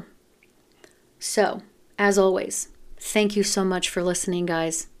horrible. So, as always, thank you so much for listening,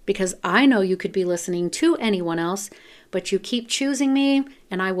 guys, because I know you could be listening to anyone else, but you keep choosing me,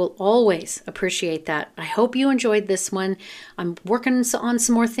 and I will always appreciate that. I hope you enjoyed this one. I'm working on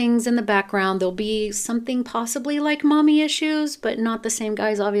some more things in the background. There'll be something possibly like mommy issues, but not the same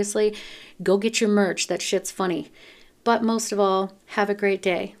guys, obviously. Go get your merch. That shit's funny. But most of all, have a great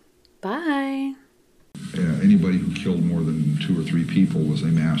day. Bye. Anybody who killed more than 2 or 3 people was a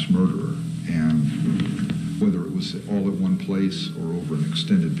mass murderer. And whether it was all at one place or over an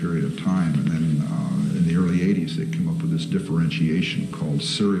extended period of time, and then in the early 80s they came up with this differentiation called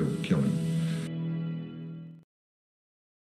serial killing.